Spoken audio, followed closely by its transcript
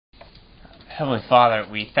Heavenly Father,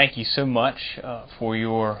 we thank you so much for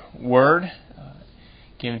your word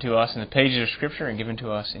given to us in the pages of Scripture and given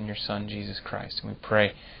to us in your Son, Jesus Christ. And we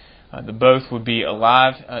pray that both would be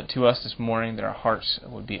alive to us this morning, that our hearts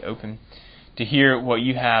would be open to hear what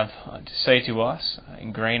you have to say to us,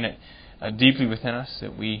 ingrain it deeply within us,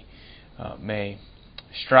 that we may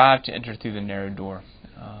strive to enter through the narrow door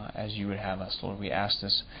as you would have us. Lord, we ask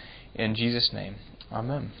this in Jesus' name.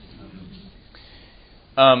 Amen.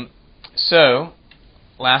 So,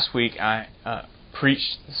 last week I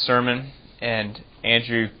preached the sermon, and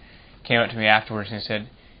Andrew came up to me afterwards and said,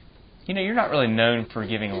 "You know, you're not really known for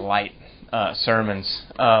giving light sermons,"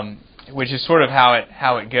 which is sort of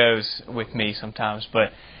how it goes with me sometimes.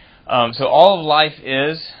 But so all of life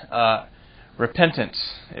is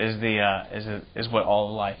repentance is what all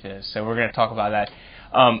of life is. So we're going to talk about that.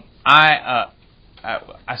 I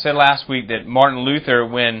said last week that Martin Luther,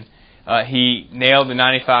 when he nailed the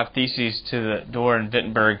 95 Theses to the door in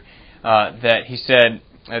Wittenberg, that he said,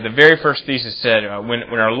 the very first thesis said, when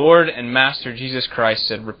our Lord and Master Jesus Christ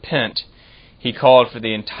said, "Repent," he called for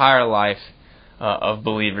the entire life of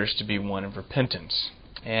believers to be one of repentance.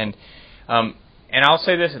 And I'll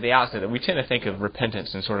say this at the outset, that we tend to think of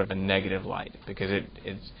repentance in sort of a negative light, because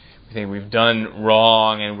we think we've done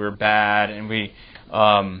wrong and we're bad and we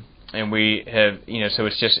have, so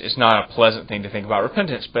it's not a pleasant thing to think about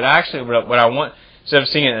repentance. But actually, what I want, instead of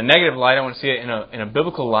seeing it in a negative light, I want to see it in a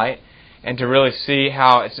biblical light, and to really see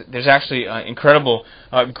how there's actually incredible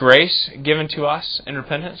grace given to us in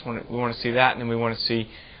repentance. We want to see that, and then we want to see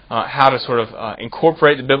how to sort of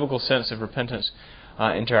incorporate the biblical sense of repentance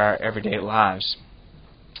into our everyday lives.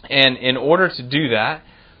 And in order to do that,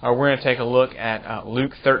 we're going to take a look at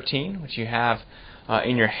Luke 13, which you have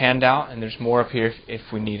in your handout, and there's more up here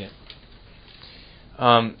if we need it.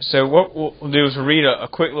 So what we'll do is we'll read a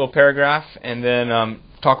quick little paragraph and then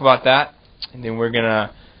talk about that, and then we're going to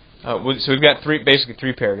so we've got basically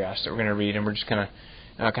three paragraphs that we're going to read, and we're just going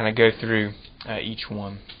to kind of go through each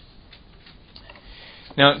one.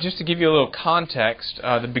 Now, just to give you a little context,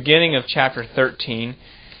 the beginning of chapter 13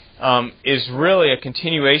 is really a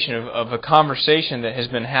continuation of a conversation that has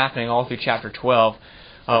been happening all through chapter 12,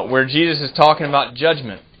 where Jesus is talking about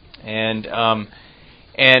judgment. And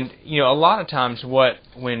a lot of times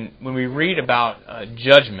when we read about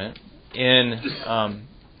judgment in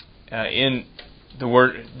the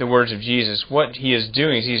words of Jesus, what he is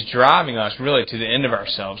doing is he's driving us really to the end of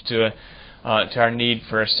ourselves, to our need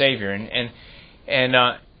for a Savior, and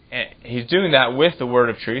he's doing that with the word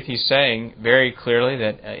of truth. He's saying very clearly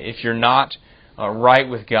that if you're not right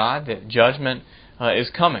with God, that judgment is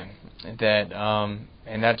coming. That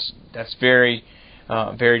and that's very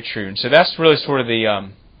very true. And so that's really sort of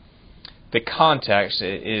the context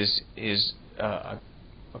is a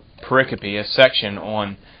pericope, a section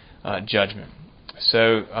on judgment.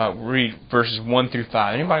 So read verses 1 through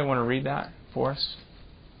 5. Anybody want to read that for us?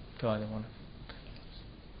 Feel like they want to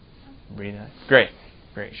read that? Great,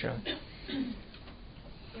 Shirley.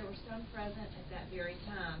 There were some present at that very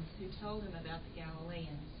time who told him about the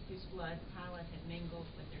Galileans, whose blood Pilate had mingled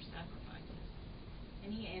with their sacrifices.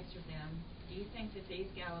 And he answered them, "Do you think that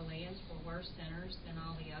these Galileans were worse sinners than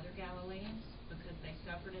all the other Galileans, because they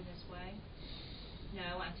suffered in this way?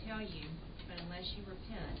 No, I tell you, but unless you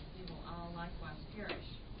repent, you will all likewise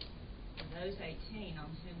perish. For those 18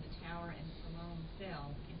 on whom the tower in Siloam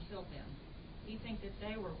fell and killed them, do you think that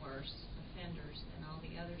they were worse offenders than all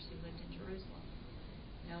the others who lived in Jerusalem?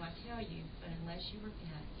 No, I tell you, but unless you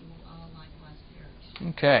repent, you will all likewise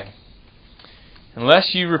perish." Okay.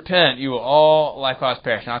 Unless you repent, you will all likewise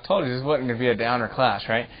perish. Now, I told you this wasn't going to be a downer class,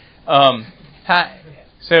 right?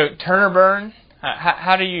 So, Turner Burn,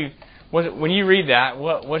 how do you... when you read that,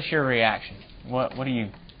 what's your reaction? What do you...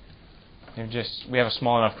 we have a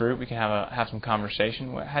small enough group, we can have some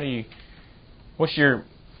conversation. What's your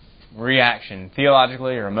reaction,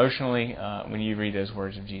 theologically or emotionally, when you read those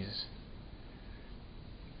words of Jesus?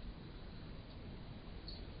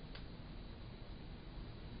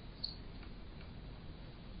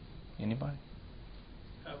 Anybody?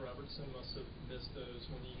 Pat Robertson must have missed those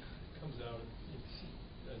when he comes out.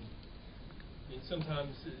 And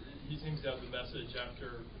sometimes he sings out the message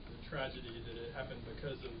after the tragedy that it happened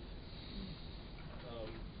because of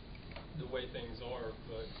the way things are,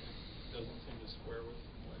 but it doesn't seem to square with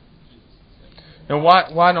what Jesus is saying. Now,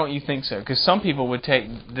 why don't you think so? Because some people would take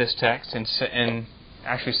this text and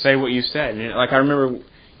actually say what you said. Like I remember,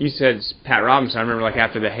 you said Pat Robinson. I remember, like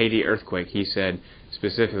after the Haiti earthquake, he said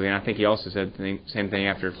specifically, and I think he also said the same thing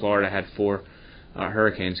after Florida had 4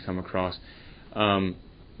 hurricanes come across.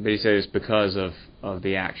 But he said it's because of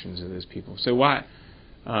the actions of those people. So why?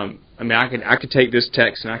 I could take this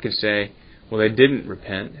text and I could say, they didn't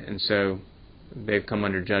repent, and so they've come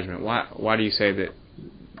under judgment. Why do you say that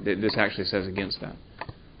this actually says against that?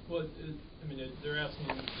 Well, they're asking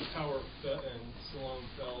the tower and Siloam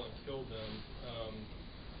fell and killed them.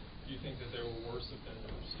 Do you think that they were worse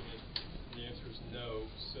offenders? And the answer is no.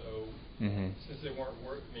 So since they weren't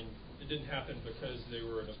it didn't happen because they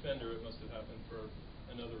were an offender. It must have happened for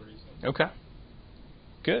another reason. Okay.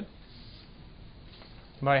 Good.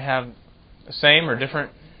 Somebody have the same or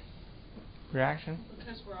different reaction?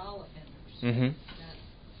 Because we're all offenders. Mm-hmm.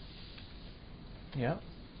 Yeah.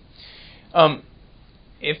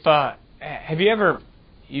 Have you ever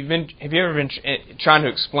been trying to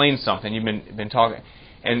explain something? You've been talking,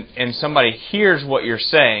 and somebody hears what you're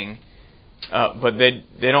saying, but they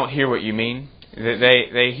don't hear what you mean.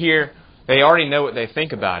 They already know what they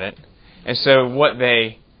think about it, and so what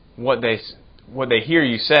they hear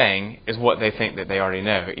you saying is what they think that they already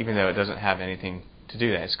know, even though it doesn't have anything to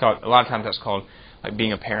do with that. It's called, a lot of times that's called like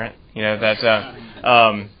being a parent. That's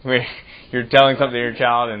where you're telling something to your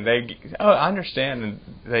child and I understand, and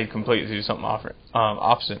they completely do something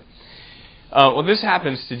opposite. Well, this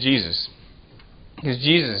happens to Jesus, because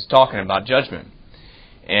Jesus is talking about judgment,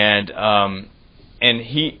 and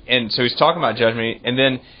so he's talking about judgment, and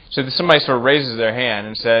then so somebody sort of raises their hand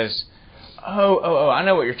and says, Oh! I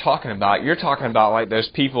know what you're talking about. You're talking about like those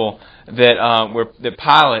people that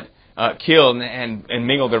Pilate killed and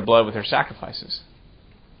mingled their blood with their sacrifices,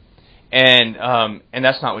 and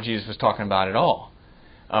that's not what Jesus was talking about at all.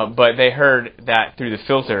 But they heard that through the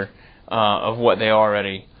filter of what they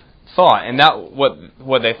already thought, and that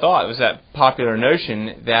what they thought was that popular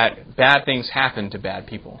notion that bad things happen to bad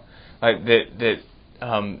people, like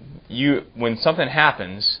when something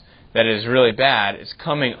happens that is really bad, it's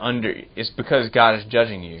because God is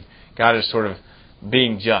judging you. God is sort of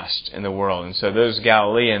being just in the world. And so those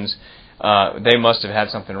Galileans, they must have had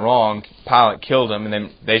something wrong. Pilate killed them, and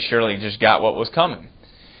then they surely just got what was coming.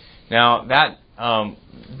 Now, that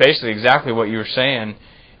basically exactly what you were saying.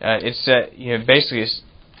 Basically it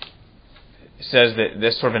says that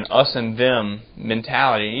there's sort of an us and them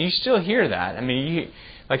mentality. And you still hear that.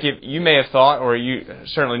 If you may have thought, or you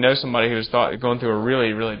certainly know somebody who's going through a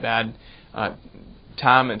really, really bad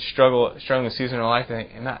time and struggling season of life,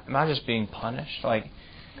 and am I just being punished? Like,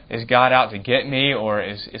 is God out to get me, or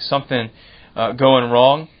is something going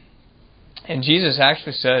wrong? And Jesus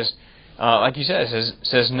actually says, like you said,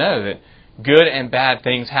 says no, that good and bad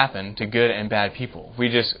things happen to good and bad people. We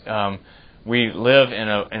live in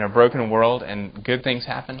a broken world, and good things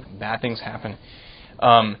happen, bad things happen.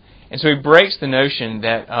 And so he breaks the notion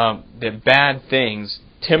that bad things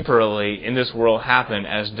temporarily in this world happen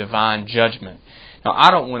as divine judgment. Now, I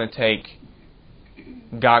don't want to take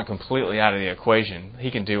God completely out of the equation. He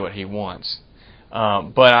can do what He wants.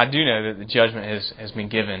 But I do know that the judgment has been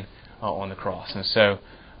given on the cross. And so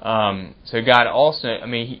God also,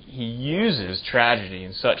 He uses tragedy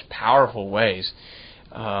in such powerful ways.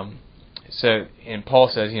 And Paul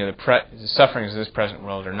says, the sufferings of this present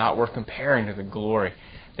world are not worth comparing to the glory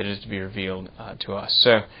that is to be revealed to us.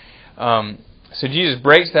 So Jesus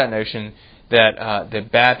breaks that notion that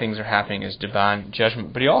bad things are happening as divine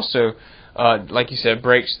judgment. But He also, like you said,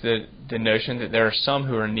 breaks the notion that there are some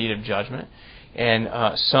who are in need of judgment and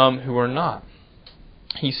some who are not.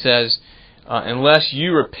 He says, unless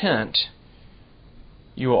you repent,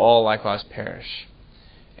 you will all likewise perish.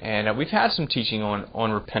 And we've had some teaching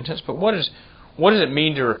on repentance, but what does it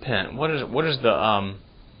mean to repent? What is the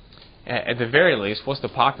at the very least, what's the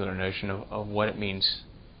popular notion of what it means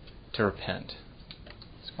to repent?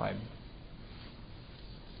 That's why I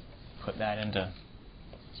put that into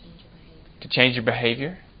to change your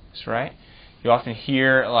behavior. That's right. You often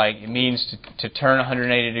hear like it means to turn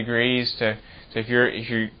 180 degrees. So if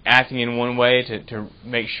you're acting in one way, to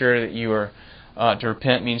make sure that you are to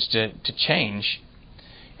repent means to change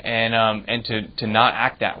and to not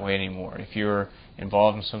act that way anymore. If you're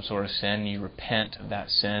involved in some sort of sin, you repent of that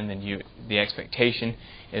sin, then the expectation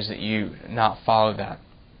is that you not follow that.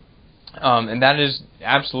 And that is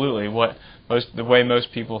absolutely the way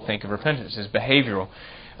most people think of repentance is behavioral.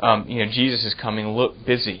 Jesus is coming. Look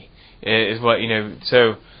busy is what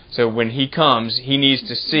So when He comes, He needs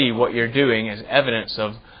to see what you're doing as evidence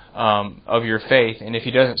of your faith. And if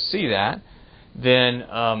He doesn't see that, then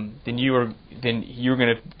you're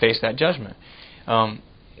going to face that judgment.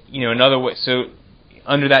 Another way. So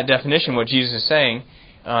under that definition, what Jesus is saying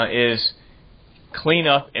is clean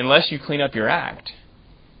up. Unless you clean up your act,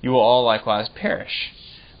 you will all likewise perish.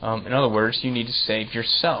 In other words, you need to save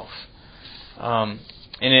yourself. And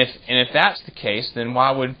if that's the case, then why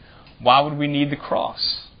would we need the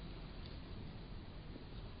cross?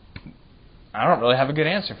 I don't really have a good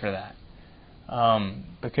answer for that.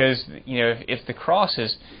 Because if the cross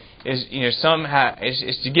is somehow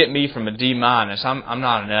is to get me from a D minus, I'm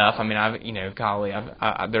not an F. I mean, golly,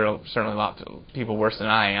 there are certainly lots of people worse than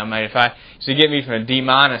I am. If to get me from a D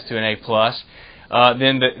minus to an A plus,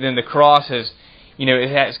 then the cross is,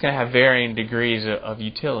 it's going to have varying degrees of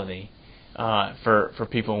utility for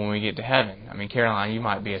people when we get to heaven. I mean, Caroline, you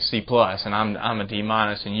might be a C plus, and I'm a D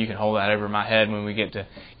minus, and you can hold that over my head when we get to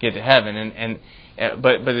heaven.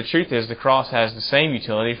 But the truth is, the cross has the same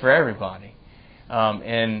utility for everybody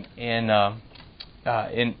in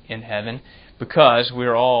heaven, because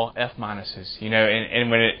we're all F minuses,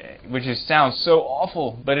 and which sounds so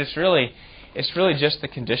awful, but it's really just the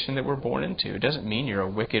condition that we're born into. It doesn't mean you're a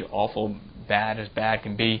wicked, awful, bad as bad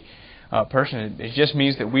can be person. It just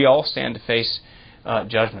means that we all stand to face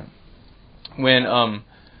judgment.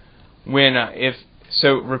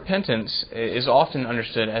 So repentance is often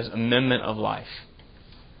understood as amendment of life.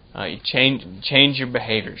 You change your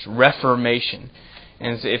behaviors, reformation.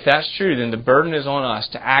 And if that's true, then the burden is on us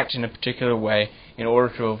to act in a particular way in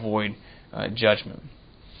order to avoid judgment.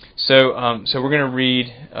 So we're going to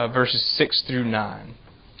read verses 6 through 9.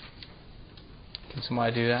 Can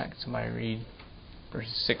somebody do that? Can somebody read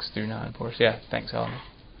verses 6 through 9 for us? Yeah, thanks, Helen.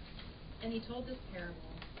 And he told this parable.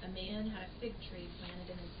 A man had a fig tree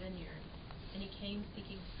planted in his vineyard, and he came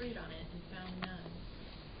seeking fruit on it and found none.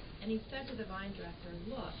 And he said to the vine dresser,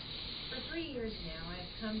 "Look, for 3 years now I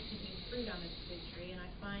have come seeking fruit on this fig tree, and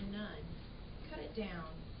I find none. Cut it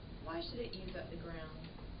down. Why should it use up the ground?"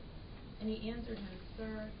 And he answered him,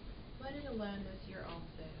 "Sir, let it alone this year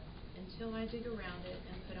also, until I dig around it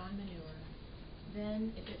and put on manure.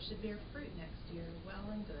 Then, if it should bear fruit next year,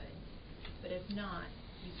 well and good. But if not,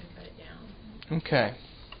 you can cut it down." Okay.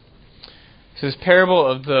 So this parable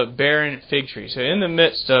of the barren fig tree. So in the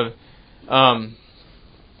midst of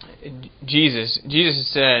Jesus has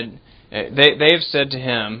said, they have said to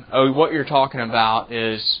him, "Oh, what you're talking about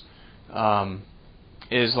is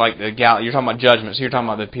like the you're talking about judgment. So you're talking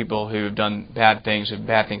about the people who have done bad things, if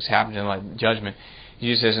bad things happen in like judgment."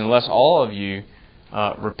 Jesus says, "Unless all of you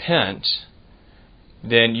repent,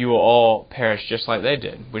 then you will all perish just like they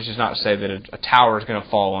did." Which is not to say that a tower is going to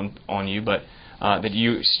fall on you, but that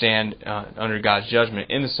you stand under God's judgment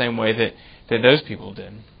in the same way that those people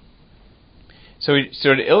did. So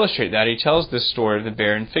to illustrate that, he tells this story of the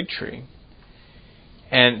barren fig tree.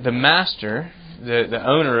 And the master, the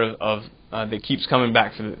owner of that keeps coming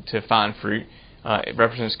back to find fruit, it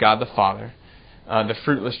represents God the Father. The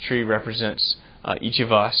fruitless tree represents each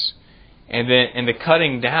of us. And the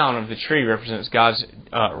cutting down of the tree represents God's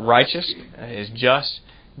righteous, His just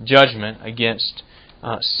judgment against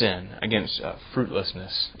sin, against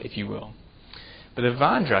fruitlessness, if you will. But the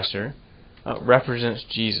vine dresser represents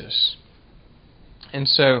Jesus. And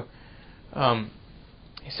so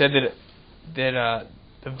he said that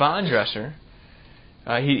the vine dresser,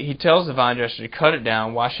 he tells the vine dresser to cut it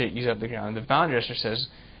down, why should it use up the ground? The vine dresser says,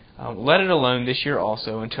 "Let it alone this year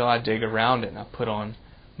also until I dig around it and I put on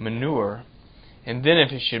manure. And then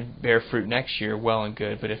if it should bear fruit next year, well and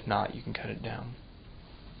good, but if not, you can cut it down."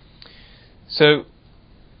 So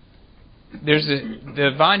there's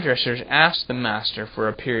the vine dressers asked the master for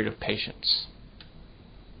a period of patience.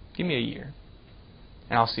 Give me a year,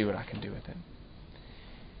 and I'll see what I can do with it.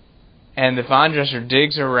 And the vine dresser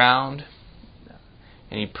digs around,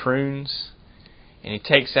 and he prunes, and he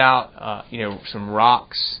takes out some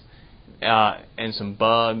rocks and some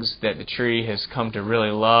bugs that the tree has come to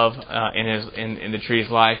really love in the tree's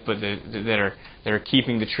life, but that are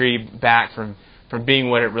keeping the tree back from being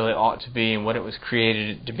what it really ought to be and what it was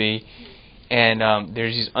created to be. And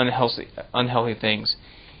there's these unhealthy things.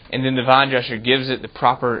 And then the vine dresser gives it the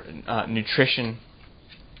proper nutrition.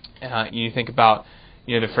 You think about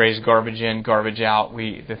the phrase "garbage in, garbage out."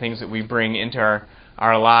 The things that we bring into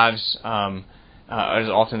our lives is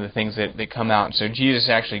often the things that come out. And so Jesus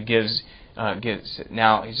actually gives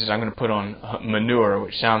now. He says, "I'm going to put on manure,"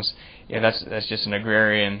 which sounds that's just an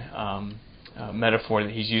agrarian metaphor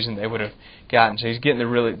that he's using. They would have gotten. So he's getting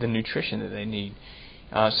the nutrition that they need.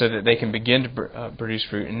 So that they can begin to produce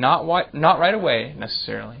fruit, and not right away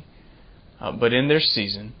necessarily, but in their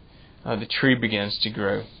season, the tree begins to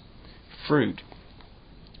grow fruit.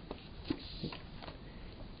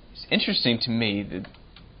 It's interesting to me that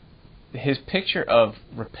his picture of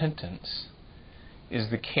repentance is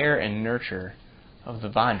the care and nurture of the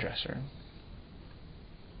vine dresser.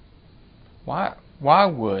 Why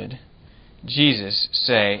would Jesus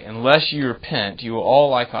say, "Unless you repent, you will all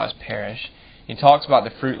likewise perish"? He talks about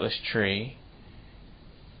the fruitless tree,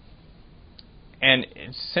 and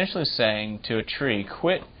it's essentially saying to a tree,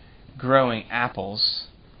 quit growing apples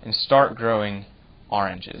and start growing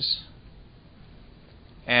oranges.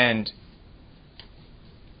 And,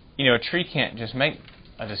 a tree can't just make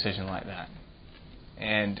a decision like that.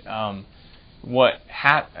 And an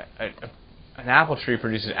apple tree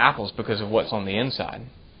produces apples because of what's on the inside,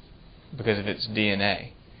 because of its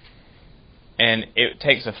DNA. And it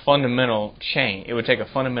takes a fundamental change. It would take a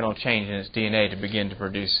fundamental change in its DNA to begin to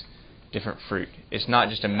produce different fruit. It's not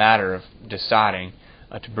just a matter of deciding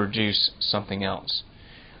to produce something else.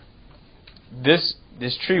 This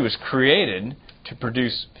tree was created to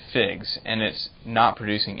produce figs, and it's not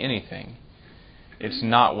producing anything. It's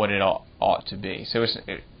not what it ought to be. So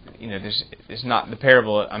it's not the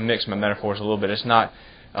parable. I mixed my metaphors a little bit. It's not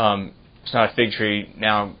a fig tree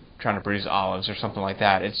now trying to produce olives or something like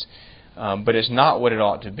that. But it's not what it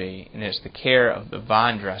ought to be, and it's the care of the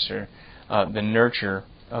vine dresser, the nurture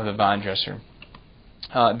of the vine dresser,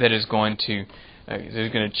 that is going to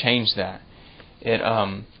change that.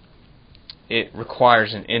 It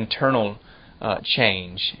requires an internal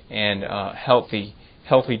change and healthy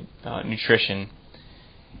nutrition,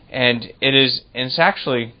 and it's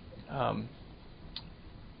actually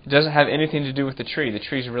it doesn't have anything to do with the tree. The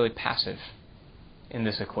tree is really passive in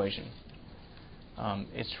this equation.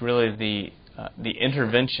 It's really the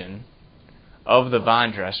intervention of the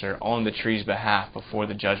vine dresser on the tree's behalf before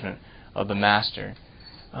the judgment of the master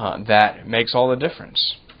that makes all the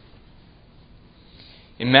difference.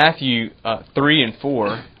 In Matthew 3 and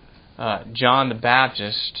 4, John the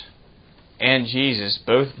Baptist and Jesus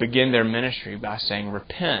both begin their ministry by saying,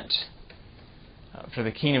 "Repent, for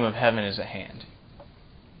the kingdom of heaven is at hand."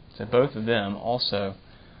 So both of them also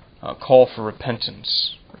call for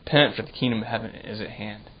repentance. Repent, for the kingdom of heaven is at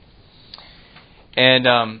hand. And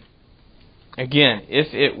again,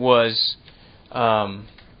 if it was on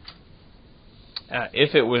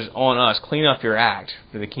us, clean up your act,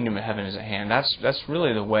 for the kingdom of heaven is at hand. That's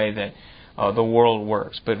really the way that the world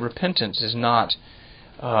works. But repentance is not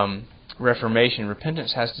reformation.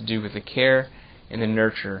 Repentance has to do with the care and the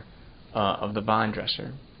nurture of the vine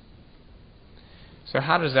dresser. So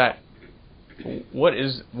how does that? What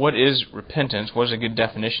is repentance? What is a good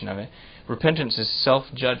definition of it? Repentance is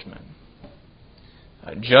self-judgment.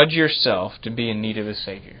 Judge yourself to be in need of a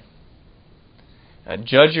Savior.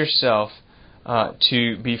 Judge yourself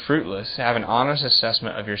to be fruitless. Have an honest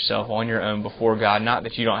assessment of yourself on your own before God. Not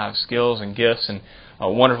that you don't have skills and gifts and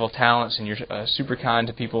wonderful talents and you're super kind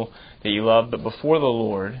to people that you love, but before the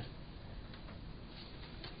Lord,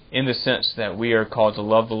 in the sense that we are called to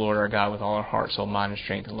love the Lord our God with all our heart, soul, mind, and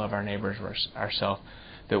strength, and love our neighbors ourselves,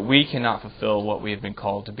 that we cannot fulfill what we have been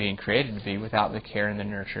called to be and created to be without the care and the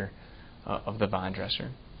nurture of the vine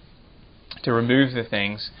dresser. To remove the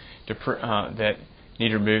things that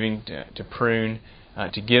need removing, to prune,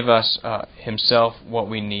 to give us Himself what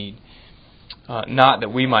we need. Not that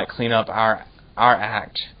we might clean up our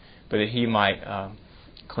act, but that He might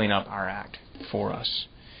clean up our act for us.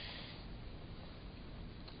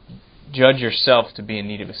 Judge yourself to be in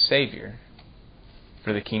need of a Savior,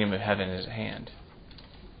 for the kingdom of heaven is at hand.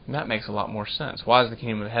 And that makes a lot more sense. Why is the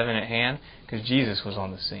kingdom of heaven at hand? Because Jesus was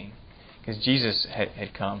on the scene. Because Jesus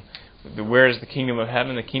had come. Where is the kingdom of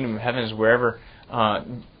heaven? The kingdom of heaven is wherever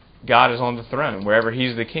God is on the throne, wherever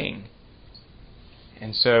He's the king.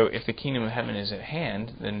 And so if the kingdom of heaven is at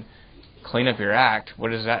hand, then clean up your act.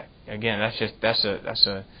 What is that? Again, that's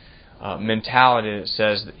a mentality that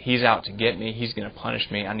says that He's out to get me, He's going to punish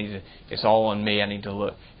me, it's all on me, I need to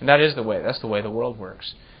look. And that's the way the world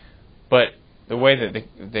works. But the way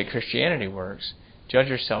that Christianity works, judge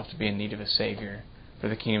yourself to be in need of a Savior, for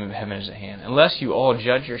the kingdom of heaven is at hand. Unless you all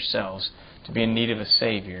judge yourselves to be in need of a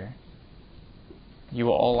Savior, you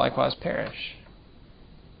will all likewise perish.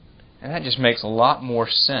 And that just makes a lot more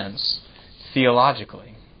sense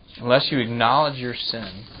theologically. Unless you acknowledge your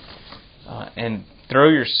sin and throw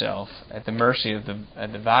yourself at the mercy of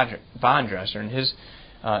the vine dresser and his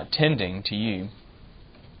tending to you,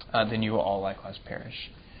 then you will all likewise perish.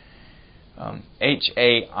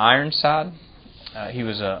 H.A. Ironside, he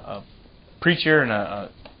was a preacher and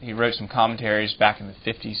he wrote some commentaries back in the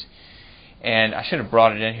 50s. And I should have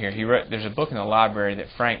brought it in here. There's a book in the library that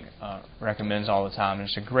Frank recommends all the time. And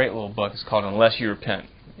it's a great little book. It's called Unless You Repent.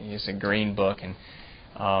 It's a green book, and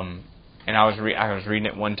I was reading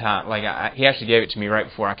it one time. He actually gave it to me right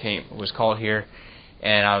before I was called here,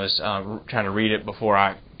 and I was trying to read it before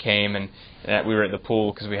I came, and we were at the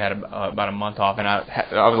pool because we had about a month off, and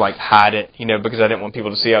I would hide it, because I didn't want people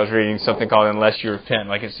to see I was reading something called Unless You Repent.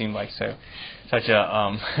 It seemed like such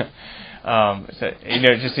a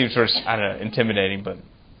it just seems sort of intimidating, but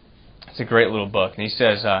it's a great little book. And he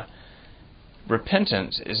says,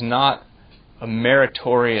 repentance is not a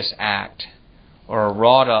meritorious act or a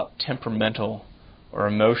wrought-up temperamental or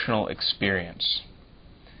emotional experience.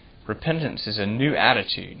 repentance is a new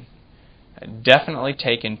attitude, definitely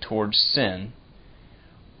taken towards sin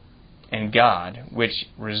and God, which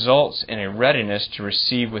results in a readiness to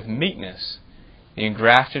receive with meekness the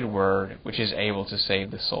engrafted word which is able to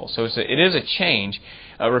save the soul. So it is a change.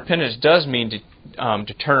 Repentance does mean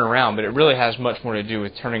to turn around, but it really has much more to do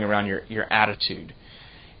with turning around your attitude.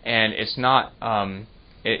 And it's not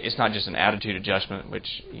just an attitude adjustment,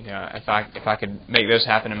 which, you know, if I could make those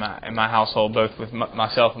happen in my household, both with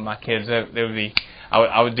myself and my kids, that would be,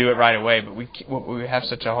 I would do it right away. But we have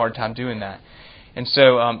such a hard time doing that. And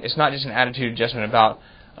so it's not just an attitude adjustment about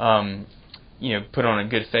put on a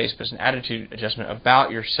good face, but it's an attitude adjustment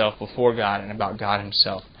about yourself before God and about God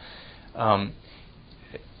Himself.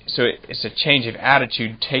 So it's a change of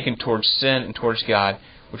attitude taken towards sin and towards God,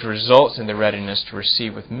 which results in the readiness to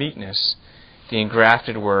receive with meekness the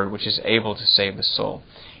engrafted word which is able to save the soul.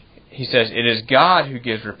 He says, it is God who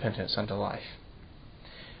gives repentance unto life.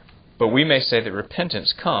 But we may say that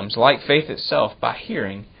repentance comes, like faith itself, by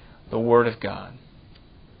hearing the Word of God.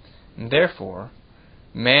 And therefore,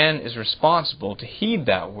 man is responsible to heed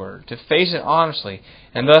that Word, to face it honestly,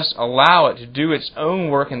 and thus allow it to do its own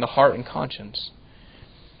work in the heart and conscience.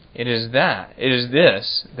 It is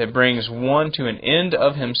this that brings one to an end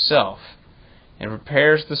of himself and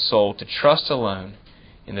prepares the soul to trust alone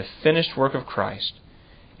in the finished work of Christ,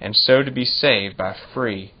 and so to be saved by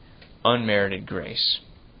free, unmerited grace.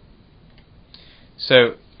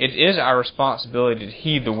 So it is our responsibility to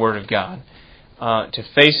heed the Word of God, to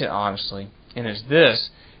face it honestly. And it's this,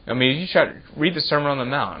 if you try to read the Sermon on the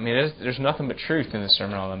Mount, there's nothing but truth in the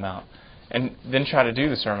Sermon on the Mount. And then try to do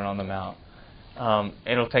the Sermon on the Mount.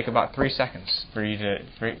 It'll take about 3 seconds for you to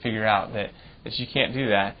figure out that you can't do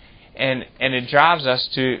that. And it drives us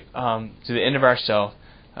to the end of ourselves,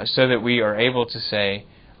 so that we are able to say,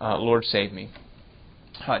 Lord, save me,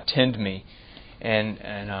 tend me, and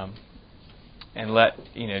let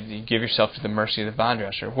you give yourself to the mercy of the vine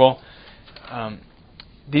dresser. Well,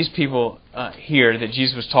 these people here that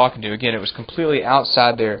Jesus was talking to, again, it was completely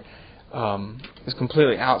outside their of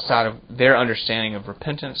their understanding of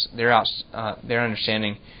repentance, their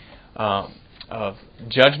understanding of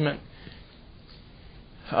judgment.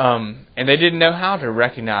 And they didn't know how to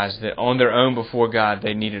recognize that on their own before God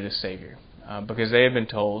they needed a Savior, because they had been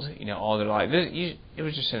told, all their life. It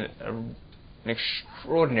was just an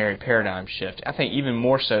extraordinary paradigm shift. I think even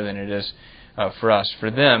more so than it is for us.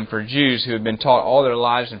 For them, for Jews who had been taught all their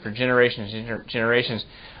lives and for generations and generations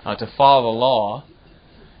to follow the law,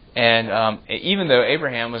 and even though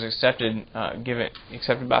Abraham was accepted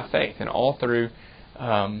by faith, and all through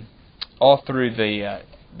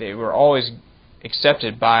they were always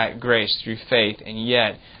accepted by grace through faith, and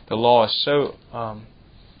yet the law is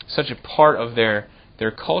such a part of their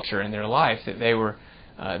culture and their life that they were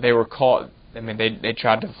caught. They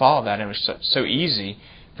tried to follow that, and it was so easy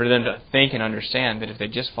for them to think and understand that if they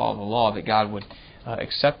just follow the law, that God would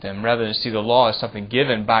accept them, rather than see the law as something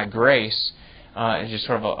given by grace, and just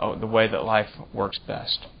sort of the way that life works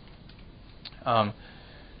best.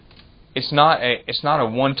 It's not a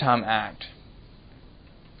one-time act.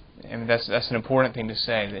 That's an important thing to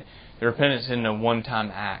say, that the repentance isn't a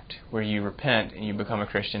one-time act where you repent and you become a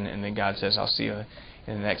Christian, and then God says, "I'll see you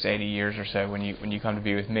in the next 80 years or so when you come to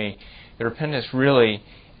be with me." The repentance really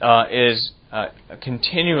is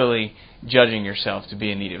continually judging yourself to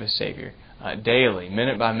be in need of a Savior, daily,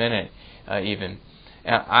 minute by minute, even.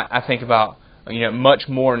 I think about much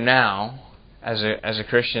more now as a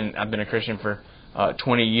Christian. I've been a Christian for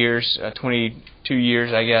 20 years, 22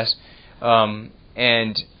 years, I guess, and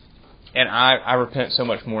I repent so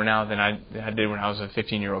much more now than I did when I was a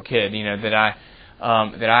 15-year-old kid. That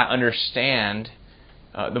I understand.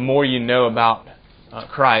 The more you know about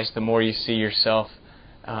Christ, the more you see yourself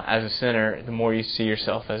as a sinner, the more you see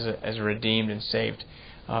yourself as a redeemed and saved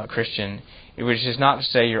Christian. Which is not to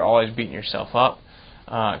say you're always beating yourself up,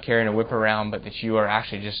 carrying a whip around, but that you are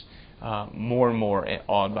actually just more and more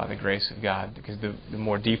awed by the grace of God, because the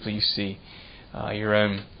more deeply you see your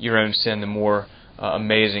own sin, the more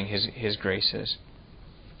amazing His grace is.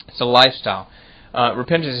 It's a lifestyle.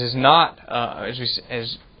 Repentance is not, as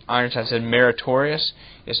Ironshine said, meritorious.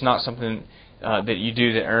 It's not something that you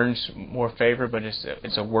do that earns more favor, but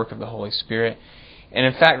it's a work of the Holy Spirit. And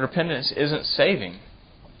in fact, repentance isn't saving,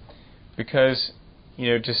 because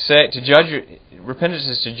repentance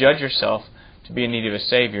is to judge yourself to be in need of a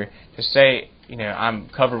Savior. To say I'm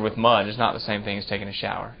covered with mud is not the same thing as taking a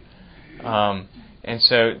shower. And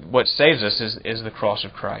so what saves us is the cross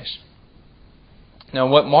of Christ. Now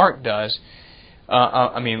what Luke does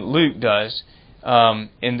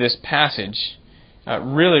in this passage,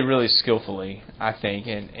 really, really skillfully, I think.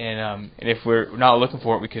 And if we're not looking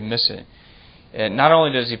for it, we could miss it. And not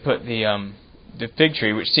only does he put the fig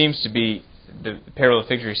tree, which seems to be the parable of the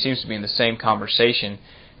fig tree, seems to be in the same conversation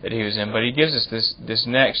that he was in, but he gives us this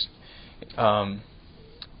next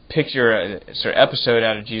picture, sort of episode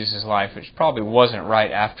out of Jesus' life, which probably wasn't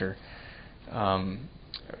right after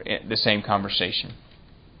the same conversation.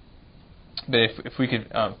 But if we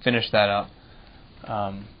could finish that up,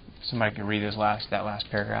 somebody can read that last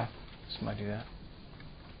paragraph. Somebody do that.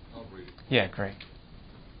 I'll read it. Yeah, great.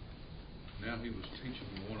 Now he was teaching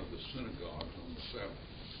in one of the synagogues on the Sabbath,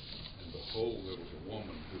 and behold, there was a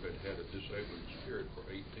woman who had had a disabling spirit for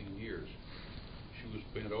 18 years. She was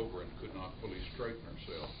bent over and could not fully straighten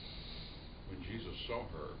herself. When Jesus saw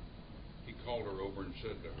her, he called her over and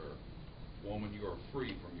said to her, "Woman, you are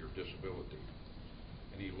free from your disability."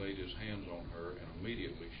 And he laid his hands on her, and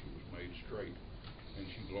immediately she was made straight, and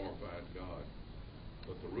she glorified God.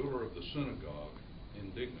 But the ruler of the synagogue,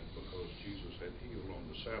 indignant because Jesus had healed on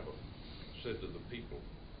the Sabbath, said to the people,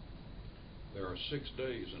 "There are 6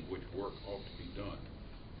 days in which work ought to be done.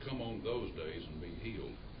 Come on those days and be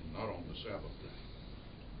healed, and not on the Sabbath day."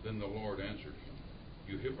 Then the Lord answered him,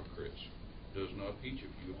 "You hypocrites, does not each of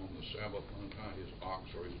you on the Sabbath untie his ox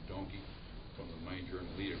or his donkey from the manger and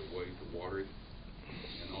lead it away to water it?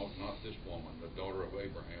 And ought not this woman, the daughter of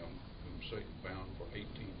Abraham, whom Satan bound for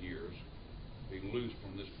 18 years, be loosed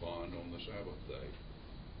from this bond on the Sabbath day?"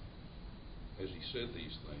 As he said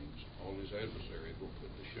these things, all his adversaries were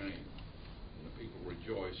put to shame, and the people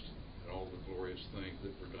rejoiced at all the glorious things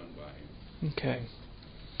that were done by him. Okay.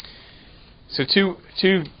 So two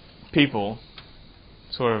people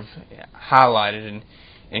sort of highlighted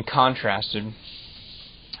and contrasted: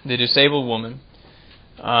 the disabled woman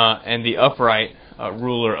and the upright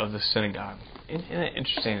ruler of the synagogue. Isn't it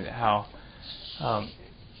interesting how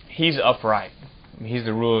he's upright? I mean, he's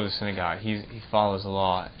the ruler of the synagogue. He follows the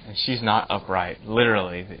law, and she's not upright.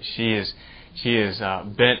 Literally, that she is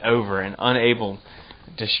bent over and unable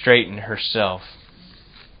to straighten herself.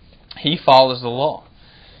 He follows the law.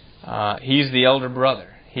 He's the elder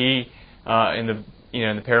brother. He in the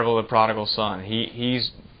parable of the prodigal son,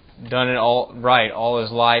 he's done it all right all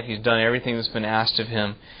his life. He's done everything that's been asked of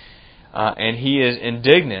him, and he is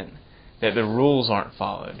indignant that the rules aren't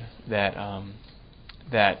followed. That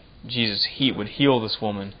Jesus would heal this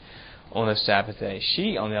woman on the Sabbath day.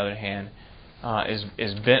 She, on the other hand,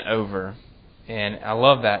 is bent over, and I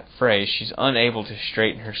love that phrase. She's unable to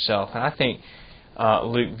straighten herself, and I think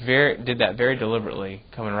Luke did that very deliberately,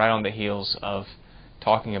 coming right on the heels of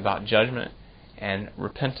talking about judgment and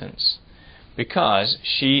repentance, because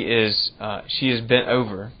she is bent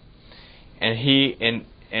over, and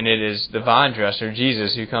it is the vine dresser,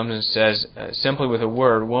 Jesus, who comes and says simply with a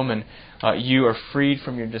word, "Woman, you are freed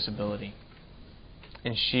from your disability."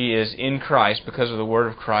 And she is in Christ, because of the word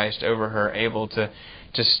of Christ over her, able to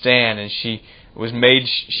stand, and she was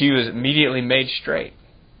immediately made straight.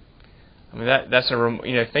 I mean, that's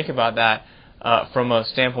think about that from a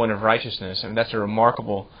standpoint of righteousness. I mean, that's a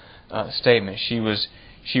remarkable statement. She was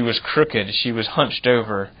crooked, she was hunched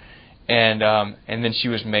over, and then she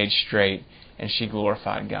was made straight, and she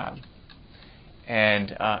glorified God.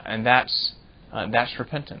 And that's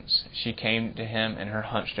repentance. She came to Him in her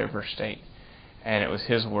hunched over state, and it was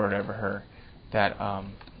His word over her that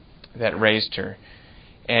raised her.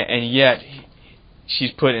 And yet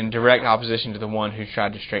she's put in direct opposition to the one who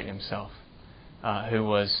tried to straighten himself, who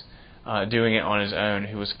was doing it on his own,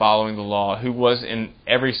 who was following the law, who was in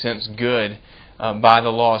every sense good by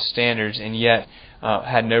the law's standards, and yet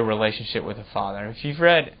had no relationship with the Father. If you've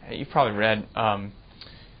probably read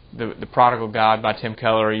the Prodigal God by Tim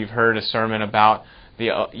Keller, or you've heard a sermon about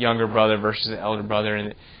the younger brother versus the elder brother,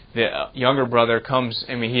 and the younger brother comes,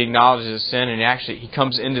 he acknowledges his sin, and he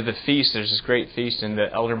comes into the feast. There's this great feast, and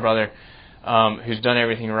the elder brother, who's done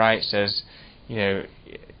everything right, says,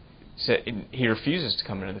 he refuses to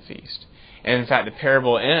come into the feast. And in fact, the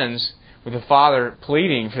parable ends with the father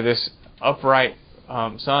pleading for this upright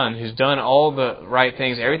son who's done all the right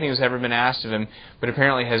things, everything that's ever been asked of him, but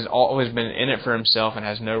apparently has always been in it for himself and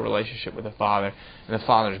has no relationship with the Father. And the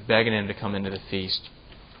Father is begging him to come into the feast.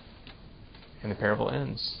 And the parable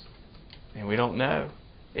ends. And we don't know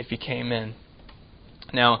if he came in.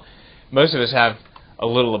 Now, most of us have a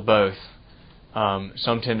little of both.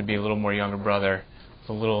 Some tend to be a little more younger brother, with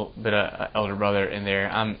a little bit of elder brother in there.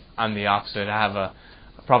 I'm the opposite. I have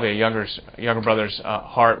probably a younger brother's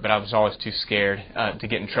heart, but I was always too scared to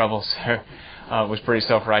get in trouble, so was pretty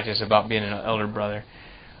self-righteous about being an elder brother.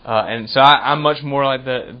 And so I'm much more like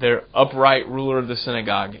the upright ruler of the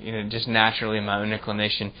synagogue. Just naturally in my own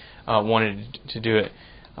inclination wanted to do it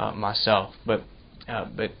myself. But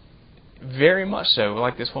But very much so,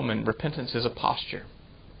 like this woman, repentance is a posture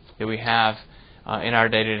that we have in our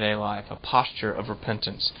day-to-day life, a posture of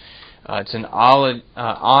repentance. It's an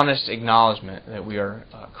honest acknowledgement that we are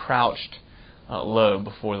crouched low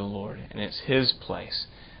before the Lord, and it's His place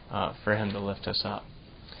for Him to lift us up.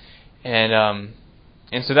 And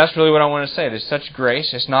so that's really what I want to say. There's such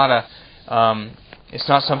grace. It's not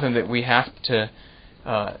something that we have to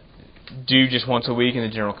do just once a week in the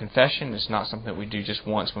general confession. It's not something that we do just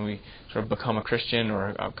once when we sort of become a Christian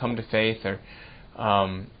or come to faith or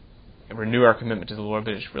renew our commitment to the Lord.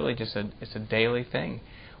 But it's really just it's a daily thing.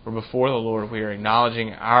 Where before the Lord we are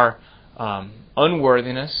acknowledging our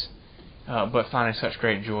unworthiness, but finding such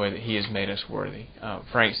great joy that He has made us worthy.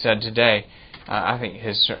 Frank said today, I think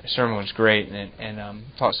his sermon was great, and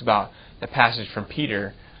talks about the passage from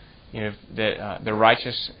Peter, that the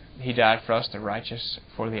righteous, He died for us, the righteous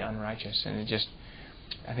for the unrighteous. And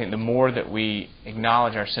I think the more that we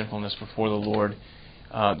acknowledge our sinfulness before the Lord,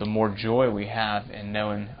 the more joy we have in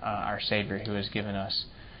knowing our Savior who has given us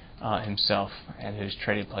Himself and who's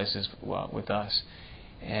traded places with us.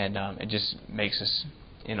 And it just makes us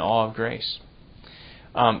in awe of grace.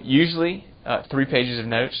 Usually, 3 pages of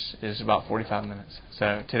notes is about 45 minutes.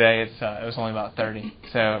 So today it was only about 30,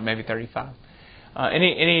 so maybe 35.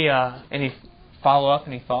 Any follow-up,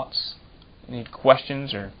 any thoughts, any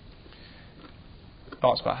questions or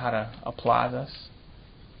thoughts about how to apply this?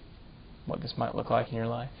 What this might look like in your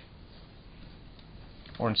life?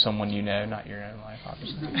 Or in someone you know, not your own life,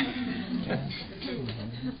 obviously. Yeah.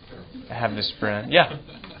 I have this friend. Yeah.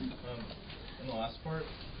 In the last part,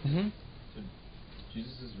 so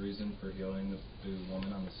Jesus' reason for healing the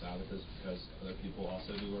woman on the Sabbath is because other people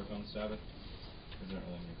also do work on the Sabbath. It doesn't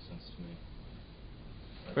really make sense to me.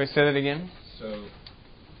 Wait, say that again? So,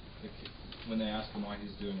 when they ask him why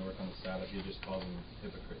he's doing work on the Sabbath, he just calls them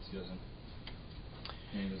hypocrites. He doesn't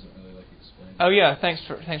really explain. Oh yeah, thanks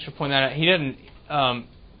for pointing that out. He didn't.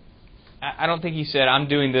 I don't think he said I'm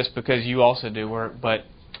doing this because you also do work, but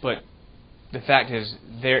the fact is,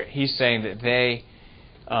 he's saying that they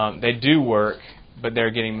do work, but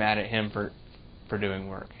they're getting mad at him for doing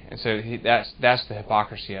work, and so that's the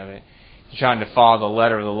hypocrisy of it. He's trying to follow the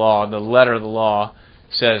letter of the law. The letter of the law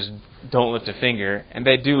says don't lift a finger, and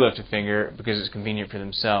they do lift a finger because it's convenient for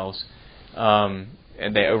themselves.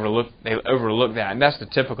 And they overlook that, and that's the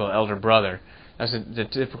typical elder brother. That's the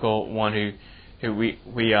typical one who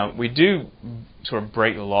we do sort of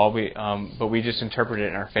break the law, but we just interpret it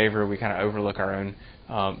in our favor. We kind of overlook our own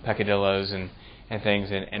peccadillos and things,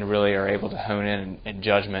 and really are able to hone in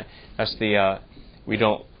judgment. That's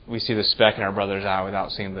we see the speck in our brother's eye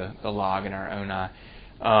without seeing the log in our own eye.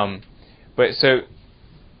 But so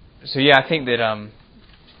yeah, I think that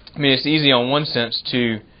it's easy on one sense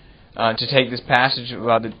to take this passage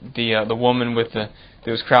about the woman that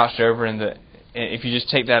was crouched over, and if you just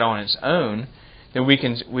take that on its own, then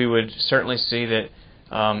we would certainly see that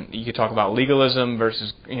you could talk about legalism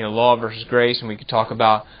versus law versus grace, and we could talk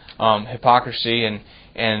about hypocrisy and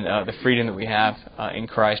the freedom that we have in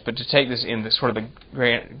Christ. But to take this in the sort of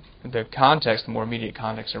the context, the more immediate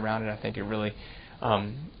context around it, I think it really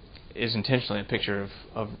is intentionally a picture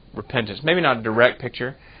of repentance. Maybe not a direct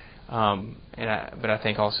picture. But I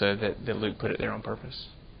think also that Luke put it there on purpose.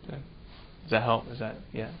 So, does that help?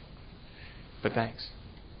 Yeah? But thanks.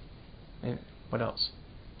 And what else?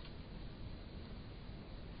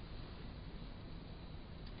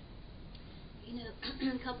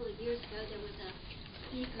 A couple of years ago there was a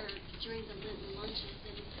speaker during the Lenten lunches,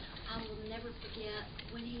 and I will never forget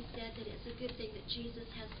when he said that it's a good thing that Jesus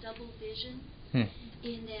has double vision,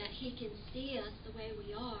 in that He can see us the way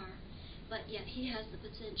we are, but yet He has the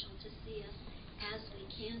potential to see us as we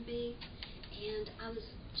can be. And I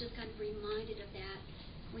was just kind of reminded of that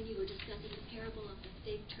when you were discussing the parable of the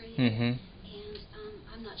fig tree. And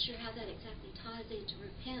I'm not sure how that exactly ties into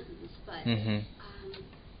repentance, but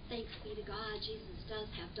thanks be to God, Jesus does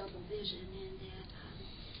have double vision, and that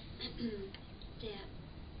that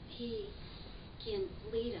He can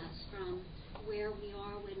lead us from where we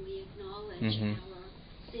are when we acknowledge our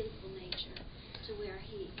sinful nature to where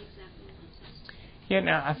He exactly wants us to. Yeah,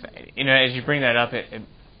 now, as you bring that up,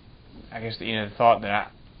 I guess the thought that I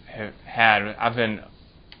have had, I've been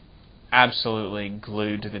absolutely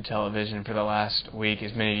glued to the television for the last week,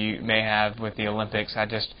 as many of you may have with the Olympics. I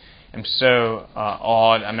just am so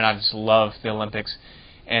awed. I just love the Olympics,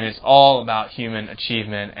 and it's all about human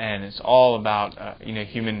achievement, and it's all about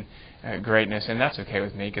human greatness, and that's okay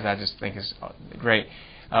with me because I just think it's great.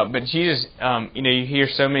 But Jesus, you hear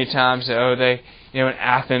so many times that they, in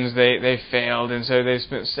Athens they failed, and so they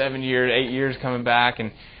spent 8 years coming back,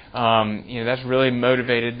 and that's really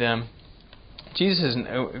motivated them. Jesus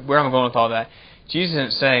isn't, where I'm going with all that, Jesus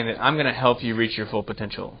isn't saying that I'm going to help you reach your full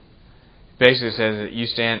potential. Basically says that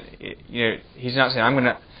He's not saying I'm going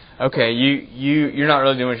to, okay, you're not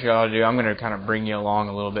really doing what you ought to do. I'm going to kind of bring you along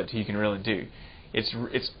a little bit till you can really do.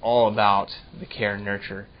 It's all about the care and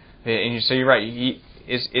nurture. And so you're right.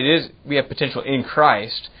 We have potential in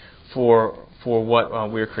Christ for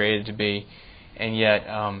what we're created to be, and yet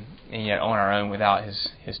on our own, without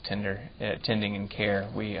His tending and care,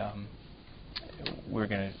 we're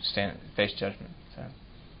going to face judgment.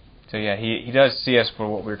 So yeah, He does see us for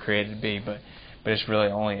what we're created to be, but it's really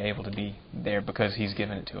only able to be there because He's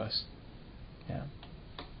given it to us. Yeah.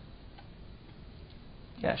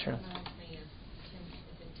 Yeah, sure. Reminds me of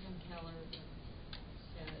Tim Keller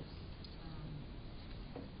says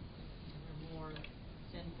we're more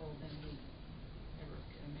sinful than we ever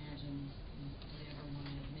could imagine, and we ever want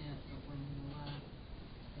to admit, but we're more loved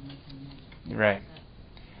than we can imagine. Right.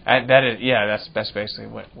 That's basically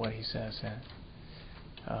what he says. Yeah.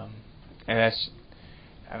 And that's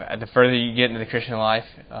the further you get into the Christian life,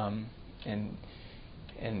 and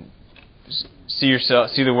see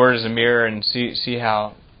the Word as a mirror, and see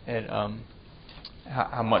how it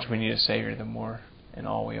how much we need a Savior, the more in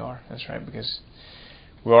all we are. That's right, because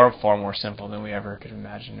we are far more sinful than we ever could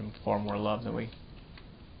imagine, and far more loved than we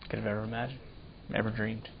could have ever imagined, ever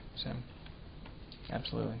dreamed. So,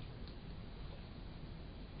 absolutely.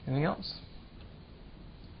 Anything else?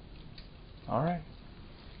 All right.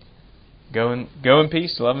 Go in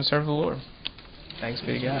peace, love and serve the Lord. Thanks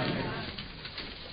be to God.